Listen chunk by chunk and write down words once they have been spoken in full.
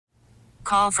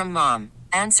call from mom.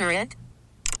 Answer it.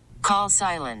 Call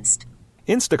silenced.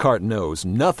 Instacart knows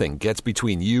nothing gets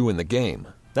between you and the game.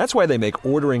 That's why they make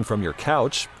ordering from your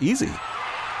couch easy.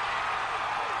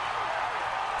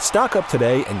 Stock up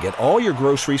today and get all your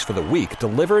groceries for the week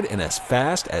delivered in as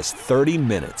fast as 30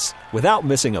 minutes without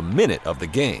missing a minute of the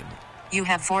game. You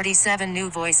have 47 new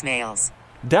voicemails.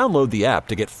 Download the app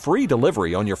to get free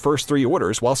delivery on your first 3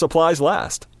 orders while supplies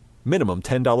last. Minimum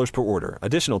 $10 per order.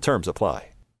 Additional terms apply.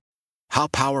 How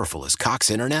powerful is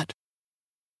Cox Internet?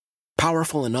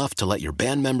 Powerful enough to let your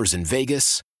band members in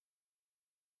Vegas,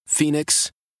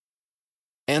 Phoenix,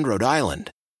 and Rhode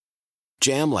Island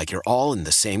jam like you're all in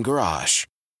the same garage.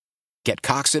 Get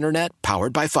Cox Internet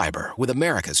powered by fiber with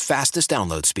America's fastest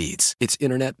download speeds. It's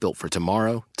internet built for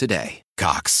tomorrow, today.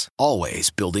 Cox, always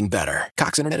building better.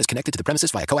 Cox Internet is connected to the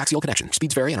premises via coaxial connection.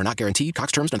 Speeds vary and are not guaranteed.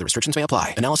 Cox terms and other restrictions may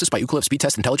apply. Analysis by Ookla Speed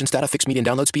Test Intelligence Data. Fixed median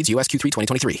download speeds. US Q3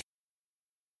 2023.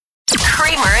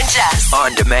 Kramer and Jess.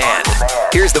 On demand.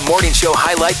 Here's the morning show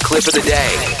highlight clip of the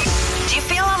day. Do you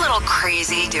feel a little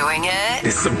crazy doing it?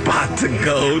 It's about to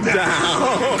go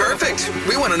down. Perfect.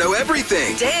 We want to know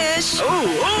everything. Dish.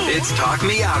 It's Talk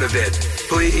Me Out of It,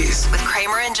 please. With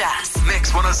Kramer and Jess.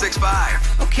 Mix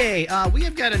 106.5. Okay, we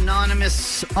have got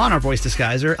Anonymous on our voice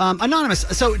disguiser. Anonymous,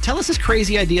 so tell us this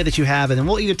crazy idea that you have, and then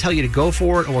we'll either tell you to go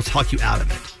for it or we'll talk you out of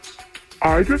it.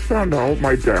 I just found out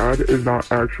my dad is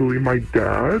not actually my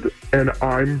dad, and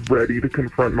I'm ready to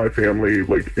confront my family,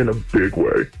 like, in a big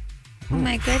way. Oh,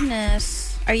 my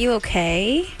goodness. Are you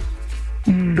okay?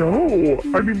 No.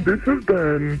 I mean, this has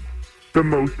been the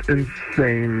most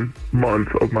insane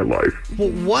month of my life.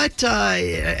 Well, what,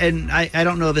 and I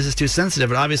don't know if this is too sensitive,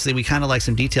 but obviously we kind of like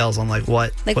some details on, like,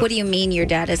 what... Like, what do you mean your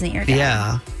dad isn't your dad?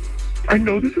 Yeah. I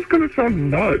know this is going to sound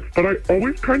nuts, but I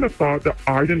always kind of thought that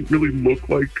I didn't really look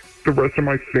like the rest of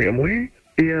my family,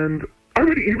 and I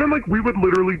would even, like, we would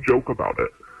literally joke about it.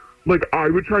 Like, I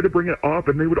would try to bring it up,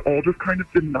 and they would all just kind of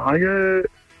deny it,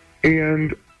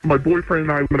 and my boyfriend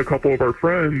and I and a couple of our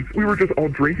friends, we were just all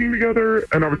drinking together,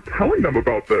 and I was telling them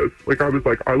about this. Like, I was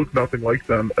like, I look nothing like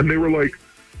them, and they were like,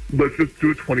 let's just do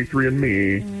a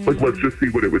 23andMe. Like, let's just see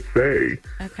what it would say.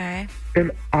 Okay. And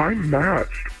I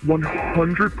matched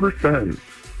 100%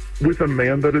 with a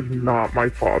man that is not my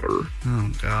father.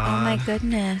 Oh, God. Oh, my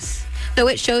goodness. So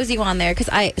it shows you on there,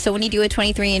 so when you do a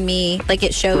 23andMe, like,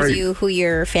 it shows you who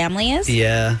your family is?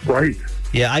 Yeah. Right.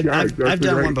 Yeah, I've exactly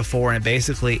done one before, and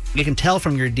basically, you can tell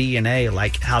from your DNA,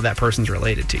 like, how that person's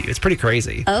related to you. It's pretty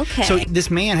crazy. Okay. So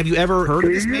this man, have you ever heard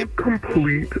of this man?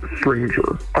 Complete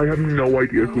stranger. I have no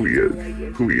idea who he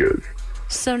is.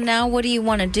 So now what do you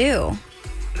want to do?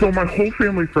 So my whole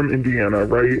family's from Indiana,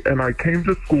 right? And I came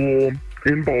to school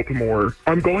in Baltimore.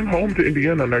 I'm going home to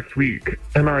Indiana next week,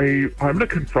 and I'm going to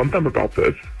confront them about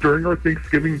this during our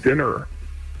Thanksgiving dinner.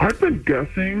 I've been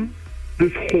guessing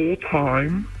this whole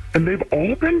time, and they've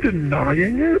all been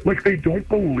denying it. Like, they don't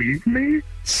believe me.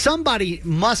 Somebody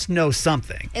must know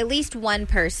something. At least one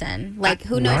person. Like,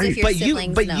 who knows if your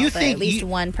siblings know, but at least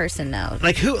one person knows.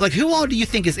 Like, who all do you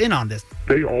think is in on this?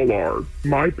 They all are.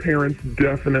 My parents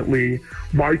definitely,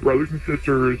 my brothers and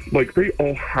sisters, like, they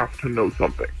all have to know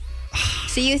something.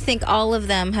 So you think all of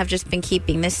them have just been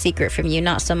keeping this secret from you,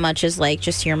 not so much as, like,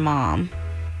 just your mom?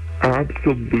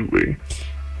 Absolutely.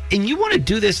 And you want to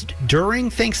do this during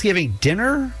Thanksgiving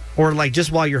dinner, or, like,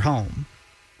 just while you're home?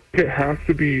 It has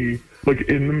to be, like,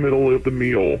 in the middle of the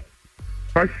meal.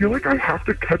 I feel like I have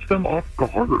to catch them off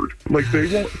guard. Like, they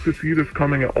won't see this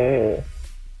coming at all.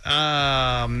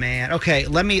 Oh, man. Okay,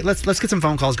 let's get some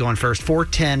phone calls going first.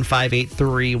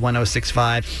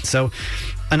 410-583-1065. So,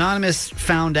 Anonymous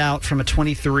found out from a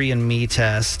 23andMe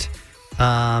test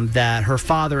that her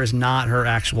father is not her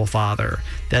actual father.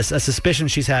 That's a suspicion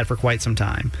she's had for quite some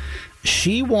time.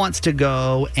 She wants to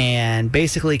go and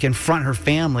basically confront her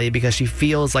family because she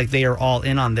feels like they are all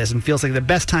in on this and feels like the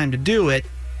best time to do it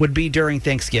would be during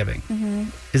Thanksgiving. Mm-hmm.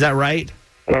 Is that right?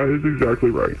 That is exactly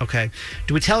right. Okay.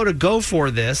 Do we tell her to go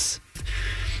for this,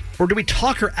 or do we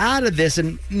talk her out of this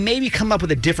and maybe come up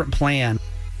with a different plan?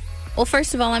 Well,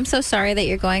 first of all, I'm so sorry that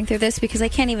you're going through this because I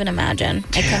can't even imagine.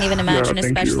 I can't even imagine,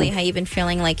 especially how you've been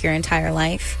feeling like your entire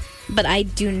life. But I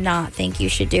do not think you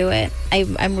should do it. I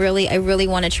really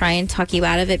want to try and talk you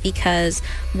out of it, because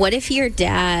what if your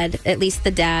dad, at least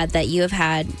the dad that you have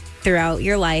had throughout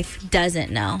your life, doesn't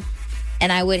know?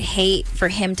 And I would hate for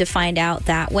him to find out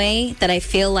that way. That I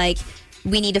feel like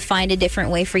we need to find a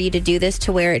different way for you to do this,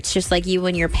 to where it's just like you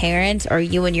and your parents or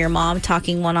you and your mom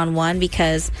talking one-on-one,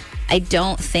 because I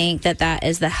don't think that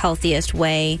is the healthiest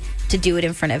way to do it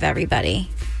in front of everybody.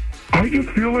 I just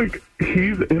feel like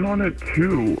he's in on it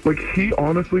too. Like, he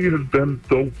honestly has been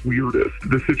the weirdest.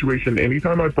 The situation,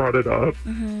 anytime I brought it up,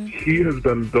 he has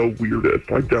been the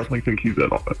weirdest. I definitely think he's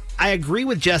in on it. I agree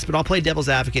with Jess, but I'll play devil's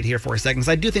advocate here for a second, because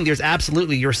I do think there's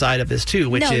absolutely your side of this too,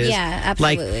 which is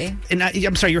absolutely. Like, and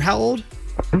I'm sorry, you're how old?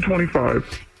 I'm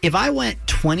 25. If I went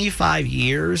 25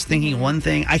 years thinking one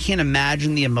thing, I can't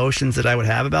imagine the emotions that I would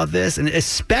have about this. And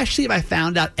especially if I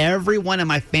found out everyone in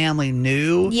my family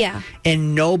knew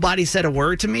and nobody said a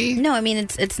word to me. No, I mean,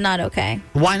 it's not okay.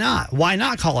 Why not? Why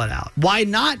not call it out? Why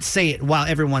not say it while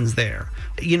everyone's there?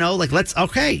 You know, like,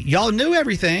 y'all knew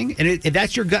everything. And if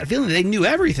that's your gut feeling, they knew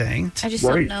everything. I just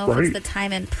don't know if it's the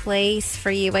time and place for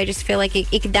you. I just feel like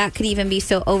that could even be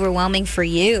so overwhelming for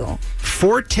you.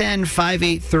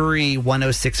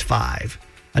 410-583-1065.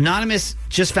 Anonymous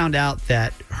just found out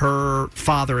that her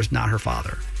father is not her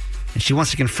father. And she wants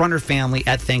to confront her family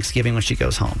at Thanksgiving when she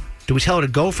goes home. Do we tell her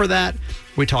to go for that, or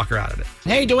we talk her out of it?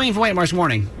 Hey, Dwayne from White Marsh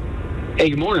Morning.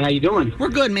 Hey, good morning. How you doing? We're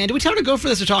good, man. Do we tell her to go for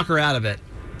this or talk her out of it?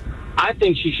 I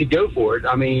think she should go for it.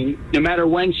 I mean, no matter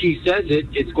when she says it,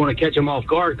 it's going to catch them off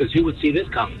guard, because who would see this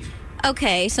coming?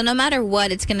 Okay, so no matter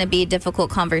what, it's going to be a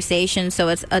difficult conversation. So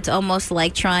it's almost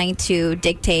like trying to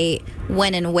dictate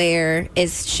when and where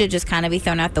should just kind of be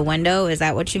thrown out the window. Is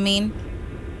that what you mean?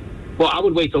 Well, I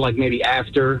would wait till like maybe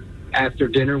after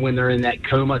dinner when they're in that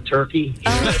coma turkey.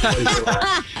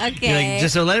 Okay.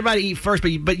 Just so let everybody eat first,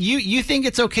 but you think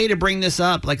it's okay to bring this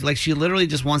up? Like she literally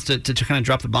just wants to kind of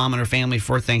drop the bomb on her family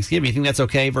for Thanksgiving. You think that's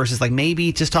okay versus like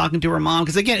maybe just talking to her mom?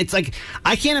 Because again, it's like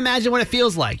I can't imagine what it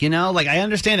feels like. You know, like I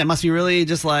understand it must be really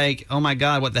just like, oh my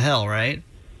God, what the hell, right?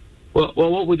 Well,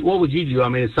 what would you do? I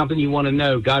mean, it's something you want to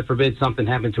know. God forbid something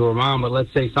happened to her mom, but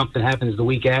let's say something happens the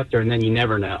week after, and then you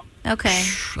never know. Okay.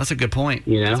 That's a good point.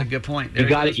 You know, that's a good point. You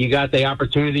got it. You got the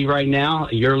opportunity right now.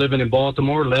 You're living in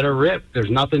Baltimore. Let her rip. There's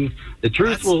nothing. The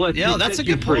truth will let you. Yeah, that's a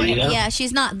good point. You know? Yeah,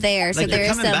 she's not there, so Like,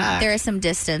 there is some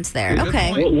distance there. Good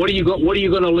Okay. point. What are you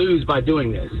going to lose by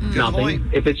doing this? Nothing.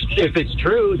 Point. If it's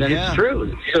true, then it's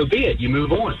true. So be it. You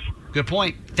move on. Good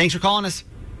point. Thanks for calling us.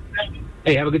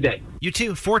 Hey, have a good day. You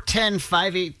too.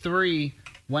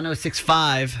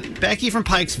 410-583-1065. Becky from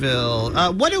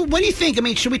Pikesville. What do you think? I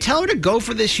mean, should we tell her to go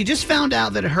for this? She just found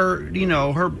out that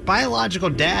her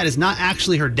biological dad is not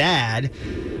actually her dad.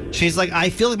 She's like, I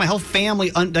feel like my whole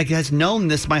family has known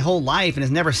this my whole life and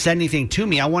has never said anything to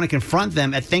me. I want to confront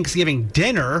them at Thanksgiving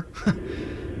dinner.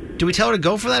 Do we tell her to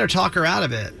go for that or talk her out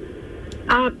of it?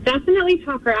 Definitely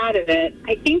talk her out of it.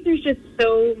 I think there's just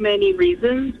so many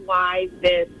reasons why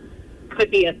this could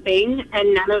be a thing,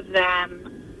 and none of them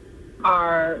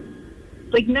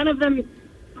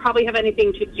probably have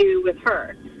anything to do with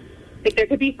her. Like, there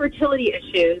could be fertility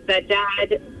issues that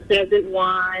dad doesn't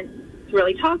want to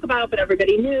really talk about, but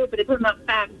everybody knew, but it doesn't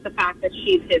affect the fact that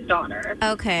she's his daughter.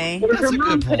 Okay. Or her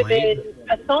mom could have been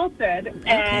assaulted,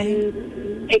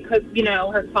 and it could,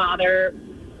 her father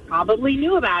probably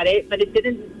knew about it, but it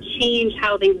didn't change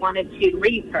how they wanted to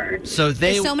raise her. So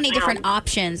there's so many different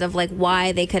options of like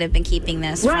why they could have been keeping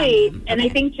this right. from them. And I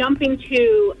think jumping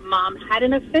to mom had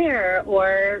an affair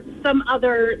or some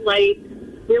other like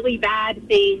really bad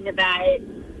thing that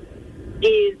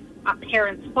is a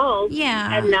parent's fault,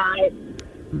 and not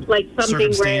like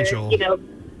something where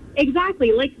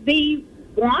exactly, like they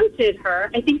wanted her.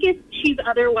 I think if she's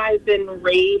otherwise been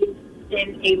raised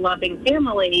in a loving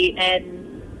family and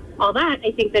all that,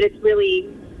 I think that it's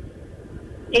really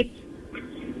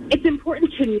it's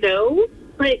important to know,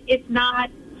 but it's not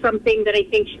something that I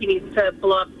think she needs to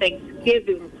blow up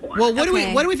Thanksgiving for. Well, what do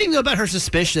we think about her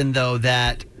suspicion though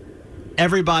that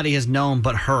everybody has known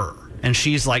but her, and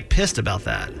she's like pissed about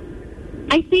that?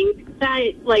 I think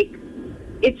that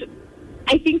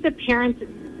I think the parents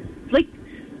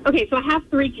okay, so I have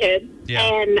 3 kids,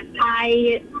 and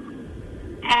I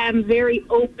am very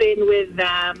open with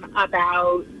them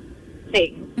about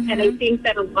things. And I think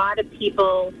that a lot of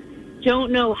people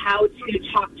don't know how to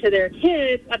talk to their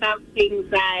kids about things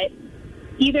that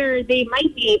either they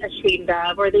might be ashamed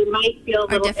of or they might feel a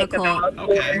little ick about.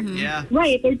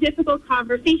 Right, they're difficult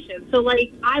conversations. So,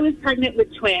 like, I was pregnant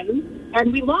with twins,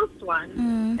 and we lost one.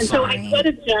 And so I could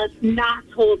have just not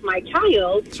told my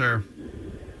child. Sure.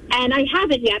 And I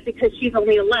haven't yet because she's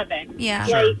only 11. Yeah.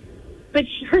 Sure. But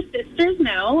her sisters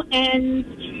know, and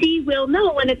she will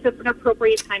know when it's an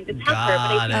appropriate time to tell her.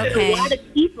 But I think a lot of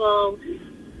people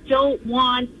don't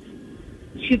want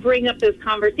to bring up those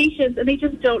conversations, and they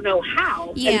just don't know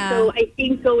how. Yeah. And so I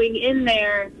think going in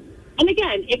there, and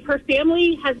again, if her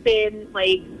family has been,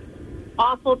 like,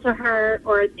 awful to her,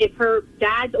 or if her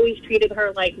dad's always treated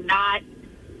her, like, not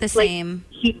the same.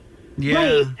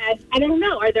 Right. And I don't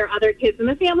know, are there other kids in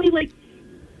the family? Like,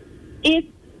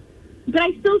 but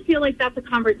I still feel like that's a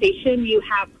conversation you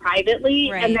have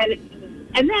privately. Right.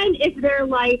 And then if they're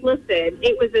like, listen,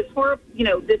 it was this horrible,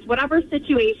 this whatever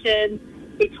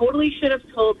situation, they totally should have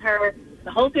told her. The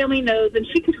whole family knows, and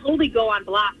she can totally go on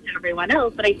blast to everyone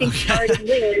else. But I think starting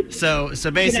with so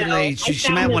basically,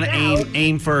 she might want to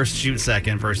aim first, shoot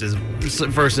second, versus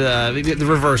the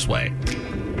reverse way.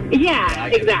 Yeah,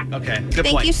 exactly. Okay, good point.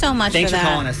 Thank you so much. Thanks for for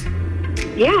that. calling us.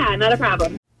 Yeah, not a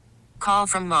problem. Call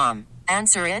from mom.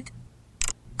 Answer it.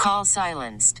 Call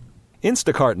silenced.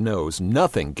 Instacart knows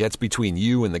nothing gets between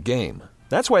you and the game.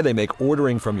 That's why they make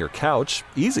ordering from your couch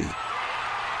easy.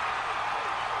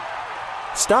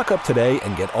 Stock up today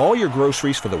and get all your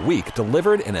groceries for the week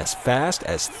delivered in as fast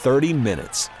as 30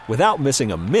 minutes without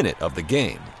missing a minute of the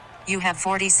game. You have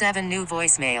 47 new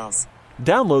voicemails.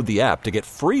 Download the app to get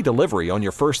free delivery on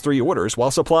your first 3 orders while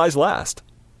supplies last.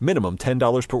 Minimum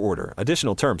 $10 per order.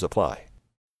 Additional terms apply.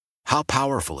 How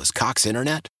powerful is Cox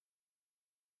Internet?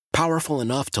 Powerful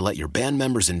enough to let your band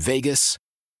members in Vegas,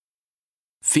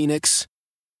 Phoenix,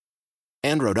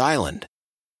 and Rhode Island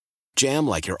jam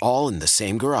like you're all in the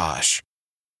same garage.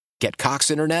 Get Cox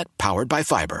Internet powered by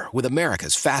fiber with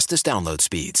America's fastest download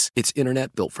speeds. It's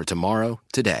internet built for tomorrow,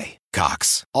 today.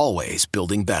 Cox, always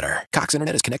building better. Cox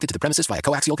Internet is connected to the premises via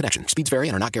coaxial connection. Speeds vary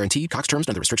and are not guaranteed. Cox terms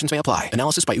and other restrictions may apply.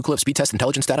 Analysis by Ookla Speed Test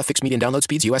Intelligence Data. Fixed median download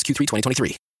speeds. US Q3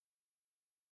 2023.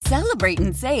 Celebrate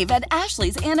and save at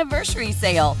Ashley's Anniversary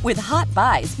Sale. With Hot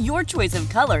Buys, your choice of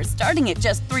colors starting at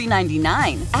just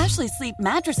 $3.99. Ashley Sleep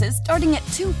mattresses starting at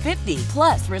 $2.50.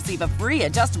 Plus, receive a free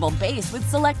adjustable base with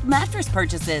select mattress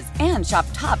purchases. And shop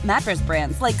top mattress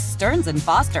brands like Stearns &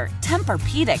 Foster,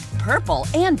 Tempur-Pedic, Purple,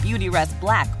 and Beautyrest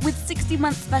Black with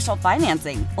 60-month special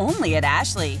financing. Only at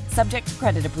Ashley. Subject to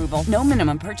credit approval. No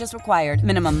minimum purchase required.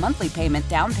 Minimum monthly payment,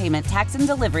 down payment, tax, and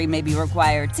delivery may be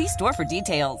required. See store for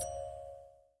details.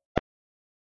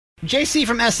 JC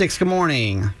from Essex, good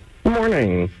morning. Good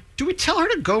morning. Do we tell her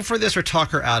to go for this or talk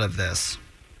her out of this?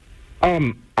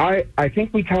 I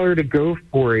think we tell her to go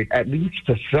for it, at least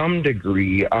to some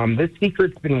degree. This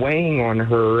secret's been weighing on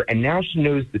her, and now she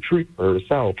knows the truth for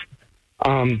herself.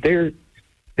 There's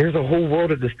a whole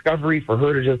world of discovery for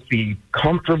her to just be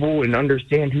comfortable and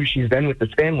understand who she's been with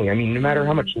this family. I mean, no matter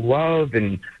how much love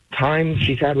and time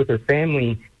she's had with her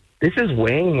family, this is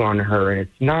weighing on her, and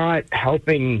it's not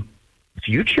helping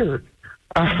future.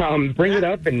 Bring it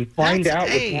up and find out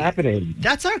what's happening.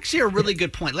 That's actually a really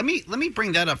good point. Let me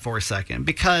bring that up for a second,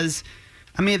 because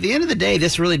I mean, at the end of the day,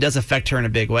 this really does affect her in a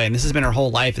big way, and this has been her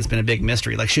whole life. It's been a big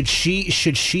mystery. Like, should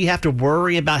she have to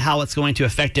worry about how it's going to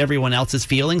affect everyone else's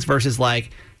feelings versus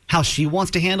like how she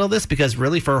wants to handle this? Because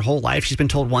really, for her whole life, she's been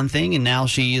told one thing, and now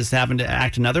she is having to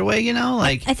act another way.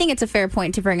 Like I think it's a fair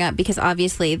point to bring up, because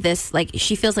obviously this, like,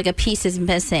 she feels like a piece is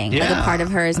missing, like a part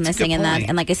of her is missing,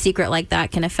 and like a secret like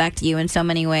that can affect you in so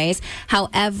many ways.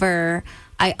 However,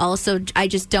 I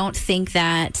just don't think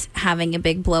that having a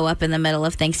big blow up in the middle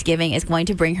of Thanksgiving is going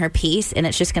to bring her peace, and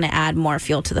it's just going to add more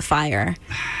fuel to the fire.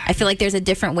 I feel like there's a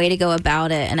different way to go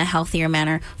about it in a healthier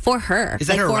manner for her. Is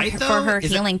that her right, though? For her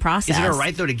healing process. Is it her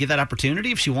right, though, to give that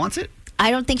opportunity if she wants it?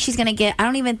 I don't think she's going to get, I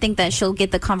don't even think that she'll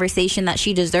get the conversation that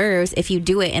she deserves if you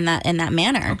do it in that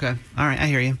manner. Okay. All right. I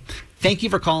hear you. Thank you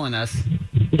for calling us.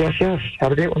 Yes.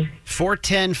 Have a great one.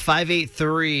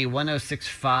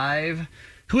 410-583-1065.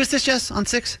 Who is this, Jess, on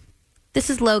 6? This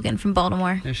is Logan from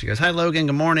Baltimore. There she goes. Hi, Logan.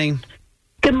 Good morning.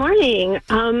 Good morning.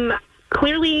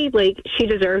 Clearly, like, she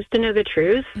deserves to know the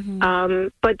truth,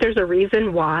 but there's a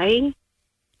reason why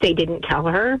they didn't tell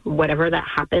her, whatever that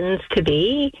happens to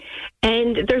be.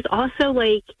 And there's also,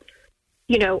 like,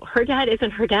 her dad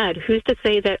isn't her dad. Who's to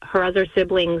say that her other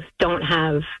siblings don't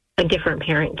have a different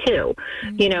parent, too?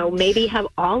 Maybe have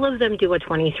all of them do a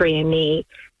 23andMe.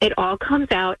 It all comes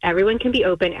out. Everyone can be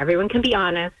open. Everyone can be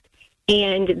honest.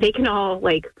 And they can all,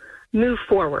 like, move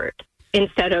forward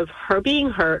instead of her being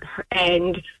hurt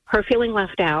and her feeling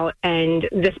left out and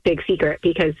this big secret,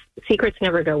 because secrets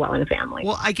never go well in a family.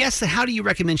 Well, I guess, how do you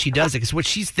recommend she does it? Because what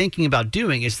she's thinking about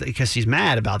doing is, because she's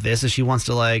mad about this, is she wants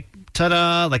to, like,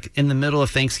 ta-da, like, in the middle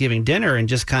of Thanksgiving dinner and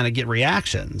just kind of get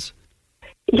reactions.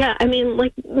 Yeah, I mean,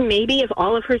 like, maybe if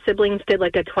all of her siblings did,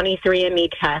 like, a 23andMe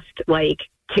test, like,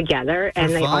 together,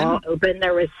 and they all opened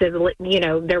their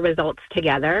results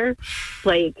together,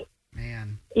 like,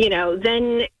 man,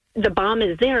 then the bomb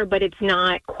is there, but it's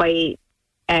not quite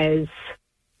as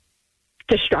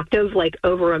destructive, like,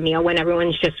 over a meal when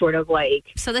everyone's just sort of like.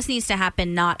 So this needs to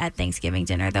happen not at Thanksgiving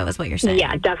dinner, though, is what you're saying.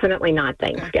 Yeah, definitely not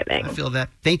Thanksgiving. I feel that.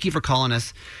 Thank you for calling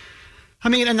us. I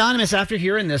mean, Anonymous, after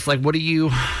hearing this, like, what do you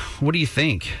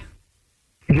think?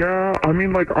 Yeah, I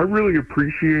mean, like, I really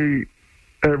appreciate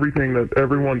everything that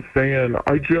everyone's saying.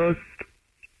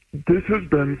 this has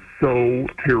been so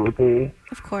terrible.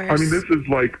 Of course. I mean, this is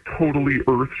like totally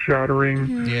earth-shattering.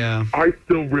 Mm-hmm. Yeah. I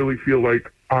still really feel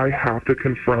like I have to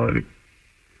confront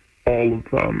all of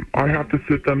them. I have to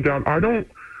sit them down. I don't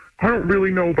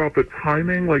really know about the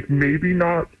timing, like maybe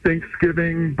not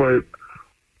Thanksgiving, but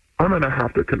I'm going to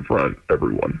have to confront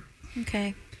everyone.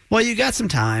 Okay. Well, you got some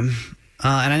time,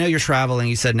 and I know you're traveling,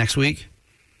 you said next week?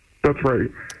 That's right.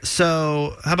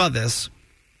 So how about this?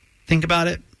 Think about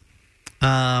it.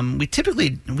 We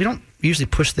don't usually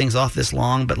push things off this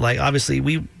long, but like obviously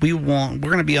we're going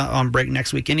to be on break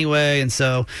next week anyway, and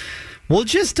so we'll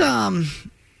just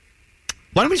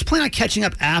why don't we just plan on catching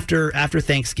up after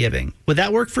Thanksgiving? Would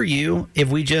that work for you? If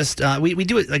we just we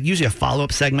do it like usually a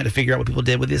follow-up segment to figure out what people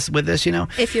did with this, you know?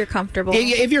 If you're comfortable.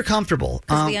 If you're comfortable.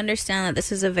 Because we understand that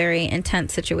this is a very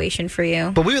intense situation for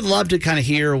you. But we would love to kind of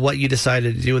hear what you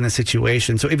decided to do in this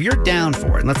situation. So if you're down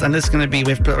for it, and this is going to be, we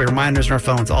have to put reminders on our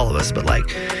phones, all of us, but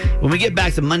like when we get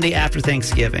back to Monday after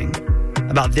Thanksgiving,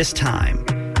 about this time,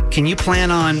 can you plan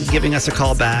on giving us a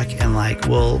call back and like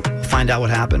we'll find out what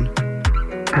happened?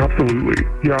 Absolutely.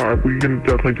 Yeah, we can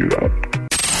definitely do that.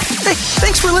 Hey,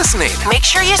 thanks for listening. Make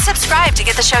sure you subscribe to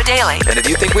get the show daily. And if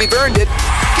you think we've earned it,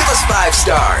 give us 5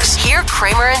 stars. Hear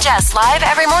Kramer and Jess live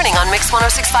every morning on Mix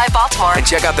 106.5 Baltimore. And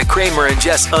check out the Kramer and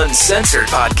Jess Uncensored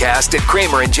podcast at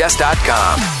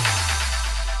kramerandjess.com.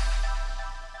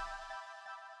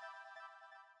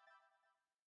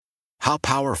 How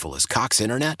powerful is Cox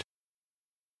Internet?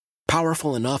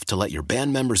 Powerful enough to let your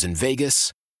band members in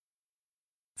Vegas,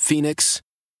 Phoenix,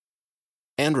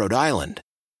 and Rhode Island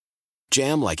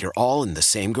jam like you're all in the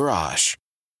same garage.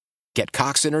 Get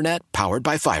Cox Internet powered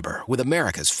by fiber with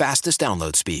America's fastest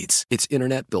download speeds. It's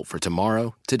internet built for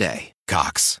tomorrow, today.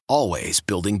 Cox, always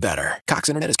building better. Cox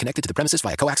Internet is connected to the premises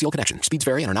via coaxial connection. Speeds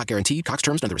vary and are not guaranteed. Cox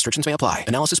terms and other restrictions may apply.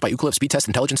 Analysis by Ookla of Speed Test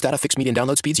Intelligence data. Fixed median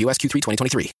download speeds. US Q3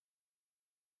 2023.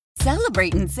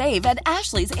 Celebrate and save at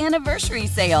Ashley's Anniversary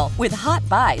Sale. With Hot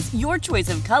Buys, your choice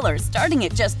of colors starting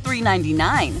at just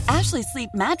 $3.99. Ashley Sleep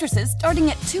mattresses starting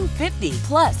at $2.50.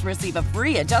 Plus, receive a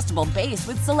free adjustable base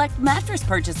with select mattress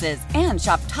purchases. And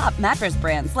shop top mattress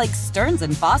brands like Stearns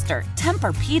 & Foster,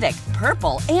 Tempur-Pedic,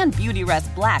 Purple, and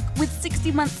Beautyrest Black with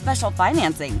 60-month special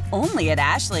financing. Only at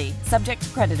Ashley. Subject to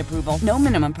credit approval. No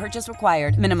minimum purchase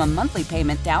required. Minimum monthly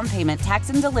payment, down payment, tax,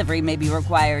 and delivery may be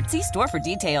required. See store for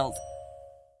details.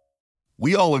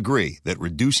 We all agree that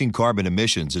reducing carbon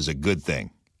emissions is a good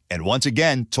thing. And once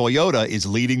again, Toyota is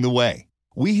leading the way.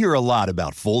 We hear a lot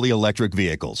about fully electric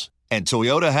vehicles, and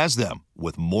Toyota has them,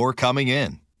 with more coming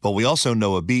in. But we also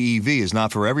know a BEV is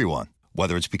not for everyone,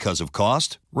 whether it's because of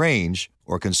cost, range,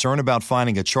 or concern about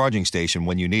finding a charging station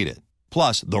when you need it.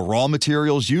 Plus, the raw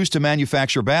materials used to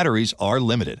manufacture batteries are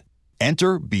limited.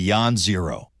 Enter Beyond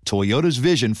Zero, Toyota's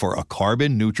vision for a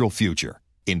carbon-neutral future.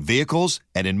 In vehicles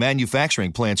and in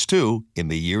manufacturing plants, too, in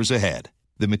the years ahead.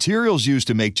 The materials used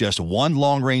to make just one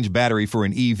long-range battery for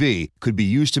an EV could be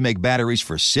used to make batteries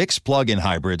for 6 plug-in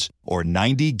hybrids or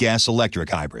 90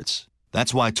 gas-electric hybrids.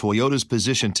 That's why Toyota's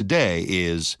position today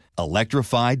is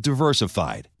electrified,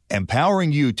 diversified,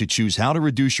 empowering you to choose how to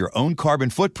reduce your own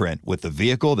carbon footprint with the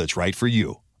vehicle that's right for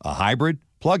you, a hybrid,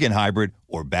 plug-in hybrid,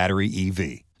 or battery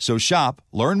EV. So shop,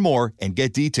 learn more, and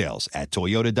get details at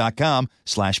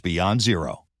toyota.com/beyond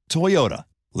zero. Toyota,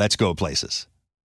 let's go places.